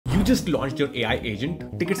just launched your AI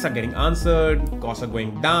agent, tickets are getting answered, costs are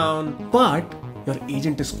going down, but your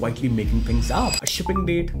agent is quietly making things up. A shipping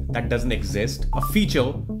date that doesn't exist, a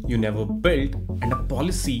feature you never built, and a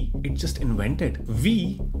policy it just invented.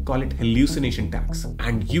 We call it hallucination tax,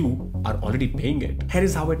 and you are already paying it. Here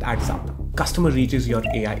is how it adds up. Customer reaches your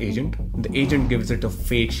AI agent. The agent gives it a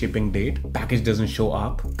fake shipping date. Package doesn't show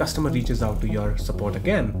up. Customer reaches out to your support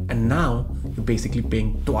again. And now you're basically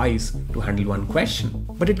paying twice to handle one question.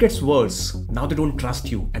 But it gets worse. Now they don't trust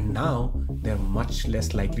you. And now they're much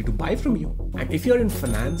less likely to buy from you. And if you're in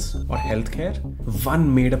finance or healthcare,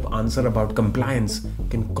 one made up answer about compliance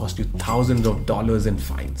can cost you thousands of dollars in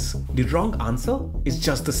fines. The wrong answer is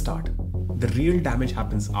just the start. The real damage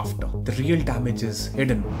happens after. The real damage is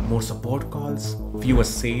hidden. More support calls, fewer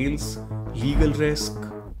sales, legal risk.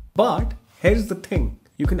 But here's the thing.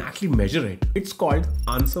 You can actually measure it. It's called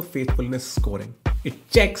answer faithfulness scoring. It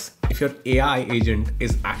checks if your AI agent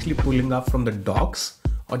is actually pulling up from the docs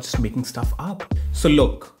or just making stuff up. So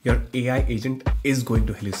look, your AI agent is going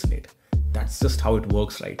to hallucinate. That's just how it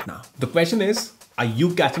works right now. The question is, are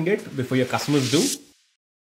you catching it before your customers do?